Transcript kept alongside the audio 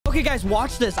Okay, guys,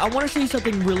 watch this. I want to show you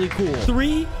something really cool.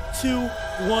 3, 2, 1,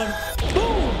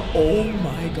 boom. Oh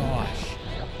my gosh.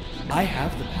 I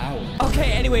have the power.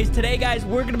 Okay, anyways, today, guys,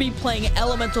 we're going to be playing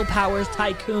Elemental Powers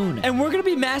Tycoon. And we're going to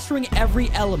be mastering every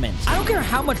element. I don't care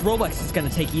how much Robux it's going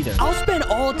to take either. I'll spend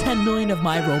all 10 million of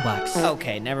my Robux.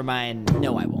 Okay, never mind.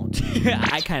 No, I won't.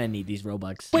 I kind of need these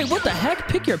Robux. Wait, what the heck?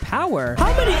 Pick your power.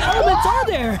 How many elements are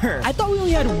there? I thought we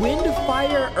only had wind,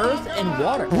 fire, earth, and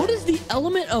water. What is the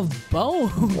element of bone?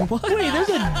 What? Wait, there's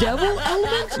a devil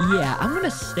element? Yeah, I'm going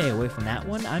to stay away from that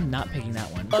one. I'm not picking that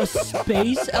one. A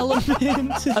space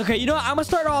element? Okay, you know what? I'm gonna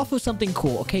start off with something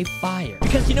cool. Okay, fire.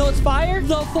 Because you know what's fire?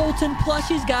 The Foltyn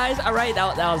plushies, guys. All right,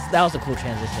 that was a cool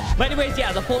transition. But anyways,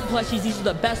 yeah, the Foltyn plushies. These are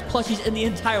the best plushies in the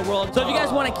entire world. So if you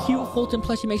guys want a cute Foltyn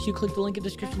plushie, make sure you click the link in the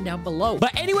description down below.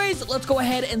 But anyways, let's go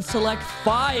ahead and select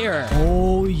fire.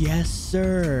 Oh yes,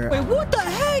 sir. Wait, what the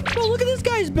heck? Oh, look at this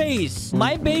guy's base.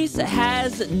 My base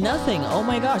has nothing. Oh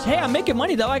my gosh. Hey, I'm making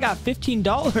money though. I got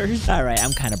 $15. All right,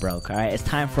 I'm kind of broke. All right, it's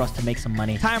time for us to make some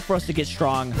money. Time for us to get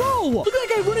strong. Whoa, look at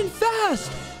that guy running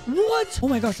fast. What? Oh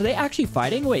my gosh, are they actually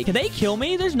fighting? Wait, can they kill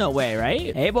me? There's no way,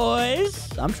 right? Hey, boys.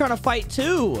 I'm trying to fight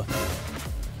too.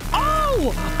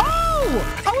 Oh!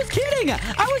 Oh! I was kidding!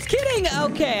 I was kidding!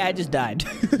 Okay, I just died.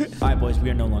 All right, boys, we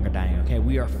are no longer dying, okay?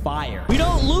 We are fire. We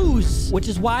don't lose, which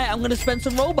is why I'm going to spend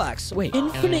some Robux. Wait,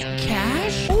 infinite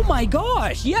cash? Oh my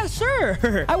gosh. Yes,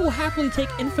 sir. I will happily take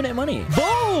infinite money.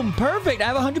 Boom! Perfect. I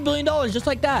have $100 billion just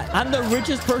like that. I'm the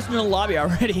richest person in the lobby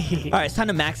already. All right, it's time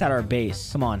to max out our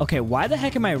base. Come on. Okay, why the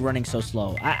heck am I running so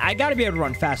slow? I got to be able to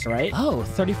run faster, right? Oh,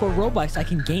 34 Robux. I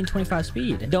can gain 25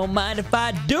 speed. Don't mind if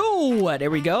I do.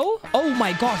 There we go. Oh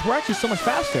my gosh, we're actually so much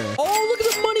faster. Oh, look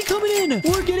at the money coming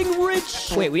in. We're getting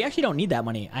rich. Wait, we actually don't need that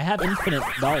money. I have infinite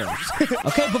dollars.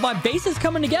 Okay, but my base is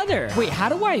coming together. Wait, how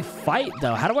do I fight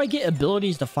though? How do I get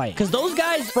abilities to fight? Because those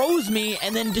guys froze me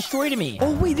and then destroyed me.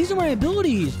 Oh wait, these are my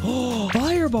abilities. Oh,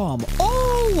 firebomb.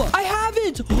 Oh, I have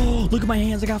it. Oh, look at my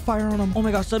hands. I got fire on them. Oh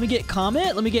my gosh, let me get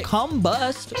comet. Let me get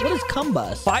combust. What is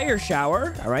combust? Fire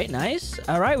shower. All right, nice.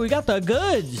 All right, we got the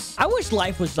goods. I wish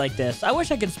life was like this. I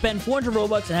wish I could spend 400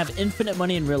 Robux and have infinite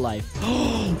money in real life.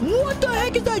 What the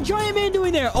heck is that giant man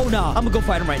doing there? Oh, no. I'm gonna go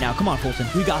fight him right now. Come on,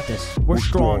 Foltyn. We got this. We're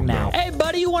strong now. Hey,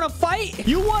 buddy, you want to fight?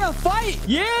 You want to fight?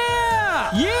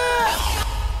 Yeah! Yeah!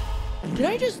 Did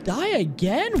I just die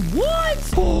again?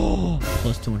 What? Oh,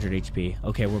 plus 200 HP.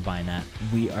 Okay, we're buying that.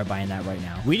 We are buying that right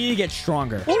now. We need to get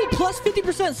stronger. Oh, plus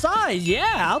 50% size.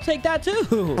 Yeah, I'll take that too.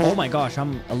 Oh my gosh,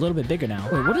 I'm a little bit bigger now.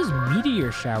 Wait, what does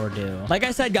meteor shower do? Like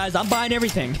I said, guys, I'm buying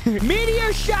everything.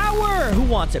 Meteor shower. Who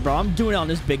wants it, bro? I'm doing it on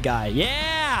this big guy.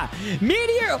 Yeah.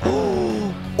 Meteor.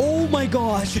 Oh my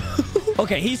gosh.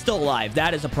 Okay, he's still alive.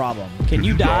 That is a problem. Can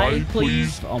you die,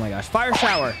 please? Oh my gosh. Fire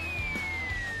shower.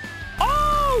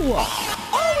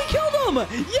 Oh, we killed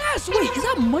him. Yes. Wait, is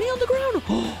that money on the ground?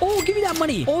 Oh, give me that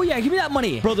money. Oh, yeah, give me that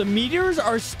money. Bro, the meteors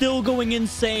are still going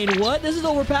insane. What? This is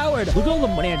overpowered. Look at all the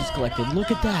money I just collected.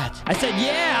 Look at that. I said,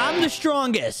 yeah, I'm the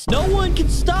strongest. No one can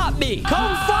stop me.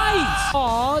 Come fight.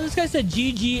 Aw, this guy said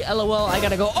GG, LOL. I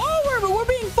gotta go. Oh, we're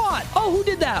being fought. Oh, who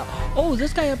did that? Oh,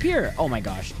 this guy up here. Oh, my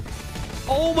gosh.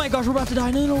 Oh, my gosh, we're about to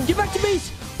die. No. Get back to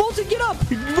base. Foltyn, get up.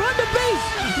 Run to base.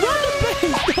 Run to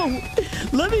base. No.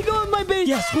 Let me go in my base.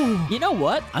 Yes. Ooh. You know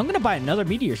what? I'm going to buy another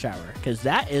meteor shower because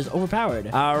that is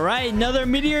overpowered. All right. Another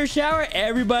meteor shower.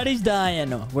 Everybody's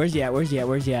dying. Where's he at? Where's he at?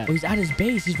 Where's he at? Oh, he's at his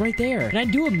base. He's right there. Can I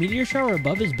do a meteor shower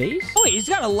above his base? Oh, wait. He's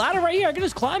got a ladder right here. I can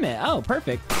just climb it. Oh,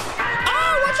 perfect.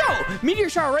 Oh, watch out. Meteor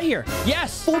shower right here.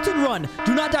 Yes. Foltyn, run.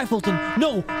 Do not die, Foltyn.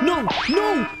 No.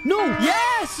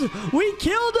 Yes. We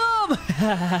killed him.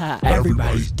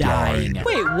 Everybody's dying.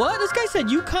 Wait, what? This guy said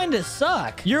you kind of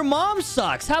suck. Your mom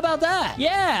sucks. How about that?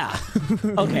 Yeah.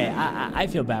 Okay, I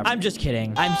feel bad. I'm just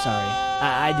kidding. I'm sorry.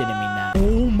 I didn't mean that.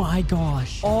 Oh my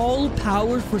gosh. All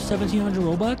powers for 1,700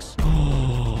 Robux?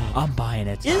 Oh, I'm buying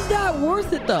it. Is that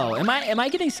worth it though? Am I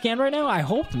getting scammed right now? I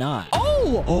hope not.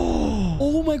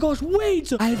 Oh my gosh.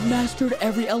 Wait. I've mastered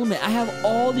every element. I have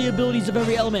all the abilities of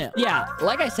every element. Yeah,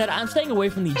 like I said, I'm staying away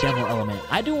from the devil element.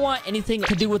 I don't want anything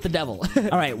to do with the devil.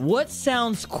 All right, what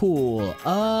sounds cool?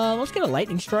 Let's get a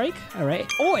lightning strike. All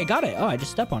right. Oh, I got it. Oh, I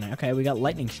just stepped on it. Okay, we got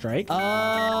lightning strike.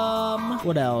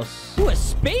 What else? Ooh, a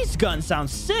space gun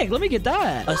sounds sick. Let me get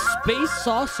that. A space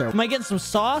saucer. Am I getting some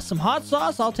sauce? Some hot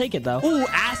sauce? I'll take it though. Ooh,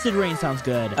 acid rain sounds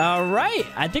good. All right,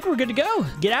 I think we're good to go.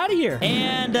 Get out of here.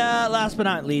 And last but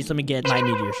not least, let me get my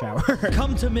meteor shower.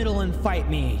 Come to middle and fight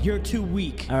me. You're too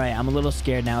weak. All right, I'm a little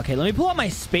scared now. Okay, let me pull out my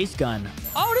space gun.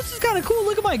 Oh, this is kind of cool.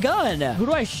 Look at my gun. Who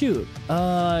do I shoot?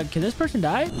 Can this person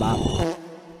die? Bob.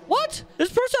 What? This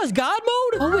person does God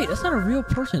mode? Oh, wait, that's not a real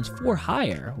person. It's for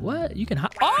hire. What? You can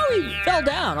hide. Oh, he fell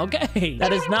down. Okay.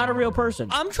 That is not a real person.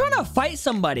 I'm trying to fight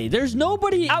somebody. There's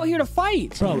nobody out here to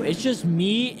fight. Bro, it's just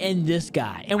me and this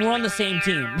guy. And we're on the same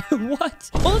team. What?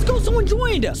 Oh, let's go. Someone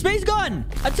joined. Space gun.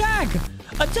 Attack.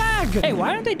 Attack. Hey, why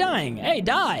aren't they dying? Hey,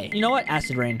 die. You know what?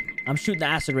 Acid rain. I'm shooting the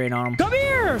acid rain on them. Come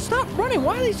here. Stop running.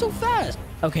 Why are they so fast?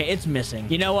 Okay, it's missing.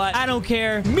 You know what? I don't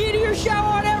care. Meteor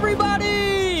shower on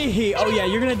everybody. Oh, yeah.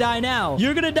 You're going to die now.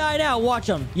 You're going to die now. Watch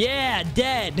them. Yeah,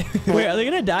 dead. Wait, are they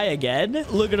going to die again?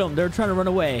 Look at them. They're trying to run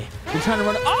away. They're trying to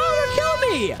run. Oh, they're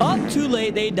killing me. Oh, too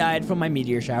late. They died from my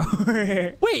meteor shower.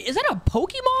 Wait, is that a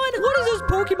Pokemon? What is this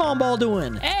Pokemon ball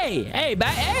doing? Hey, hey,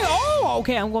 back. Hey, oh,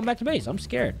 okay. I'm going back to base. I'm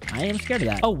scared. I am scared of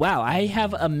that. Oh, wow. I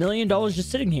have $1 million just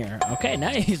sitting here. Okay,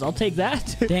 nice. I'll take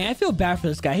that. Dang, I feel bad for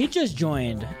this guy. He just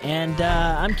joined, and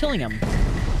I'm killing him.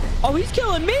 Oh, he's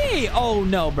killing me. Oh,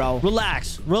 no, bro.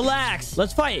 Relax. Relax.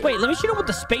 Let's fight. Wait, let me shoot him with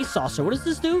the space saucer. What does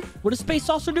this do? What does space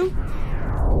saucer do?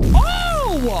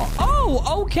 Oh!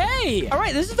 Oh, okay. All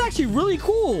right, this is actually really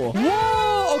cool.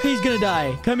 Whoa! Okay, he's gonna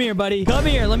die. Come here, buddy. Come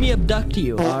here. Let me abduct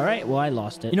you. All right, well, I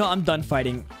lost it. You know, I'm done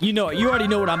fighting. You know, you already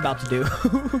know what I'm about to do.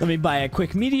 Let me buy a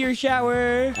quick meteor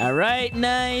shower. All right,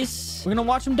 nice. We're gonna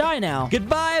watch him die now.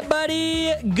 Goodbye,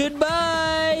 buddy.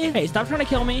 Goodbye. Hey, stop trying to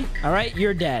kill me. All right,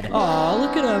 you're dead. Oh,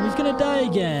 look at him. He's gonna die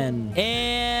again.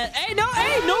 And hey,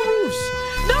 no roofs.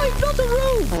 No, he built a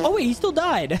roof. Oh, wait, he still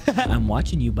died. I'm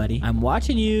watching you, buddy. I'm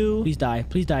watching you. Please die.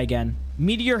 Please die again.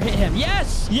 Meteor hit him.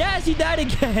 Yes. Yes, he died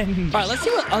again. All right, let's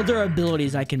see what other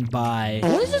abilities I can buy.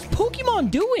 What is this Pokemon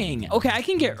doing? Okay, I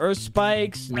can get Earth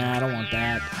Spikes. Nah, I don't want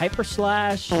that. Hyper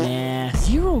Slash. Nah.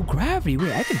 Zero Gravity.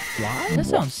 Wait, I can fly? That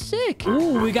sounds sick.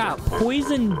 Ooh, we got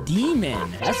Poison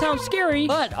Demon. That sounds scary,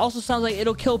 but also sounds like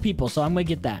it'll kill people, so I'm gonna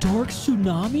get that. Dark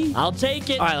Tsunami? I'll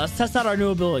take it. All right, let's test out our new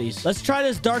abilities. Let's try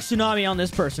this Dark Tsunami on this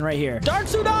person right here. Dark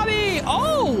Tsunami!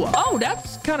 Oh,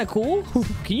 that's kind of cool.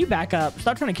 Can you back up?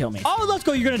 Stop trying to kill me. Oh, let's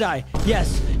go. You're gonna die.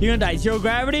 Yes, you're gonna die. Zero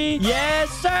gravity. Yes,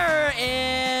 sir.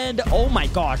 And oh my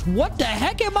gosh, what the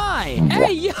heck am I?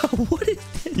 Hey, yo, what is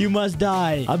this? You must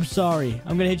die. I'm sorry.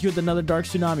 I'm gonna hit you with another Dark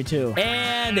Tsunami too.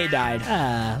 And they died.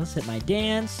 Let's hit my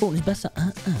dance. Foltyn's best.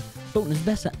 Foltyn's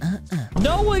best.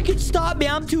 No one can stop me.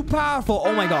 I'm too powerful.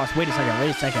 Oh my gosh. Wait a second. Wait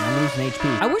a second. I'm losing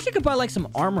HP. I wish I could buy like some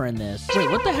armor in this. Wait,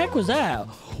 what the heck was that?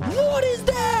 What is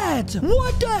that?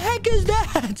 What the heck is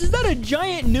that? Is that a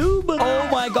giant noob? Oh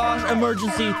my gosh.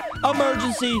 Emergency.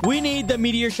 Emergency. We need the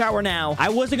meteor shower now. I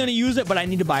wasn't going to use it, but I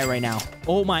need to buy it right now.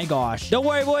 Oh my gosh. Don't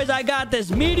worry, boys. I got this.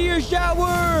 Meteor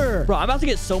shower. Bro, I'm about to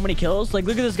get so many kills. Like,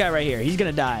 look at this guy right here. He's going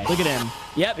to die. Look at him.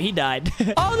 Yep, he died.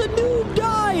 Oh, the noob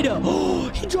died. Oh,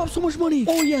 he dropped so much money.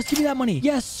 Oh, yes. Give me that money.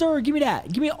 Yes, sir. Give me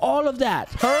that. Give me all of that.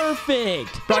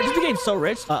 Perfect. Bro, I just became so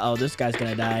rich. Uh-oh, this guy's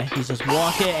going to die. He's just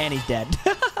walking and he's dead.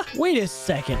 Wait a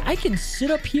second. I can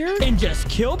sit up here and just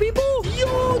kill people?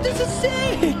 Yo, this is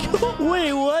sick.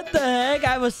 Wait, what the heck?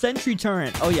 I have a sentry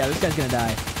turret. Oh, yeah, this guy's going to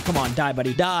die. Come on, die,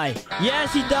 buddy. Die.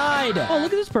 Yes, he died. Oh,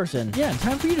 look at this person. Yeah,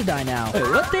 time for you to die now. Wait,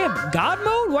 what? They have God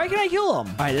mode? Why can't I kill him?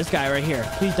 All right, this guy right here.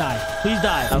 Please die. Please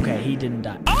die. Okay, he didn't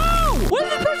die. Oh! What is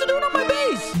this person doing on my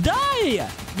base? Die!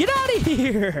 Get out of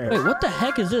here. Wait, what the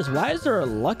heck is this? Why is there a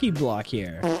lucky block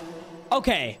here?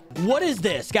 Okay, what is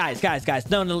this? Guys.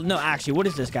 No, actually, what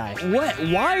is this guy? What?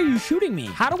 Why are you shooting me?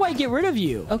 How do I get rid of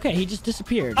you? Okay, he just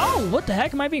disappeared. Oh, what the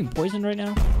heck? Am I being poisoned right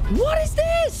now? What is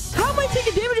this? How am I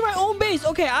taking damage in my own base?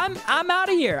 Okay, I'm out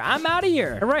of here. I'm out of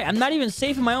here. All right, I'm not even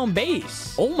safe in my own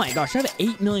base. Oh my gosh, I have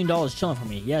 $8 million chilling for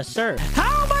me. Yes, sir.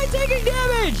 How am I taking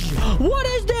damage? What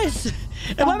is this?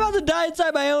 Am I about to die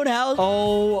inside my own house?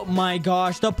 Oh my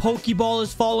gosh, the Pokeball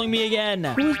is following me again.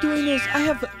 Who is doing this?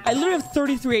 I literally have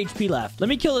 33 HP left. Let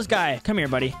me kill this guy. Come here,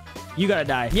 buddy. You gotta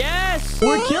die. Yes!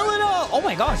 We're killing him! Oh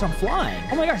my gosh, I'm flying.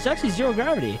 Oh my gosh, it's actually zero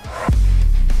gravity.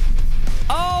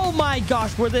 Oh my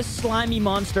gosh, we're this slimy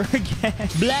monster again.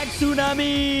 Black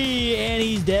Tsunami! And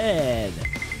he's dead.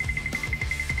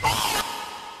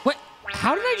 What?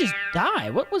 How did I just die?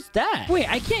 What was that? Wait,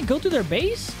 I can't go through their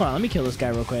base? Hold on, let me kill this guy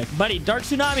real quick. Buddy, Dark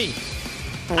Tsunami.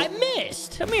 I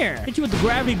missed. Come here. Hit you with the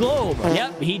gravity globe.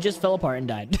 Yep, he just fell apart and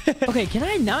died. Okay, can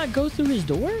I not go through his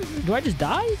door? Do I just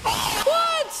die?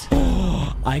 What?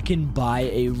 I can buy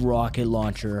a rocket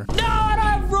launcher. No, I don't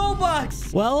have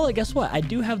Robux. Well, guess what? I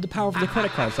do have the power for the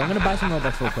credit card, so I'm going to buy some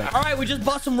Robux real quick. All right, we just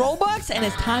bought some Robux, and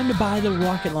it's time to buy the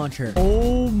rocket launcher.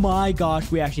 Oh my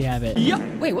gosh, we actually have it.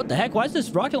 Yep. Wait, what the heck? Why is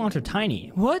this rocket launcher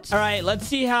tiny? What? All right, let's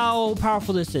see how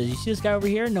powerful this is. You see this guy over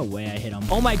here? No way I hit him.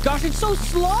 Oh my gosh, it's so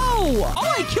slow.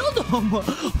 Oh, I killed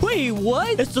him. Wait,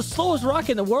 what? It's the slowest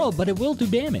rocket in the world, but it will do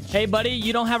damage. Hey, buddy,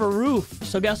 you don't have a roof,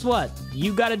 so guess what?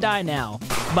 You got to die now.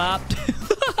 Bop.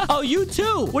 Oh, you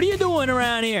too. What are you doing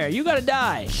around here? You gotta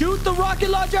die. Shoot the rocket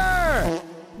launcher.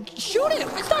 Shoot it.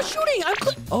 It's not shooting.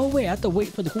 Oh, wait. I have to wait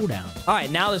for the cooldown. All right.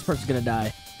 Now this person's gonna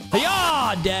die.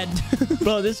 Yeah, dead.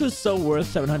 Bro, this was so worth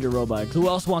 700 Robux. Who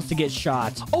else wants to get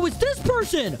shot? Oh, it's this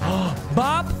person.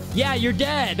 Bop. Yeah, you're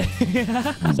dead.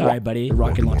 Sorry, buddy. The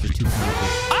rocket launcher's too powerful.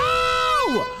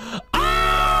 Oh!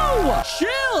 Oh! Chill.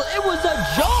 It was a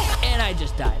joke. And I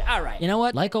just died. All right. You know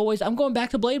what? Like always, I'm going back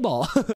to Blade Ball.